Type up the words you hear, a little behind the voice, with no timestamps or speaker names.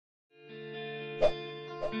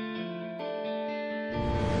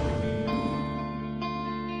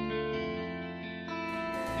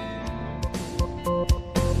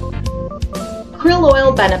Krill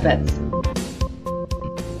oil benefits.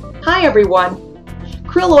 Hi everyone!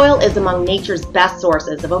 Krill oil is among nature's best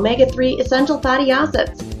sources of omega-3 essential fatty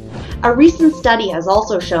acids. A recent study has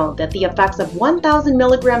also shown that the effects of 1,000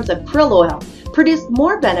 milligrams of krill oil produce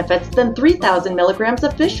more benefits than 3,000 milligrams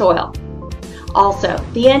of fish oil. Also,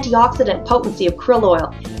 the antioxidant potency of krill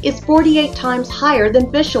oil is 48 times higher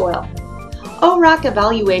than fish oil. ORAC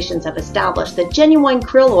evaluations have established that genuine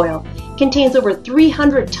krill oil contains over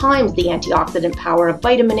 300 times the antioxidant power of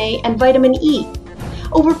vitamin A and vitamin E,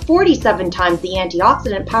 over 47 times the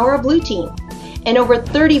antioxidant power of lutein, and over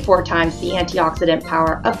 34 times the antioxidant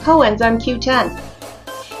power of coenzyme Q10.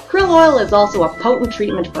 Krill oil is also a potent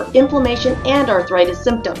treatment for inflammation and arthritis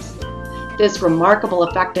symptoms. This remarkable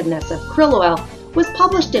effectiveness of krill oil was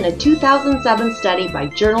published in a 2007 study by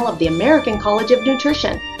Journal of the American College of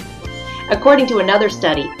Nutrition. According to another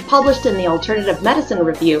study published in the Alternative Medicine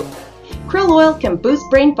Review, krill oil can boost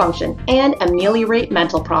brain function and ameliorate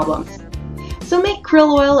mental problems. So make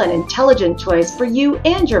krill oil an intelligent choice for you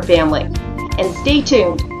and your family. And stay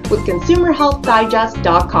tuned with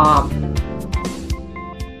ConsumerHealthDigest.com.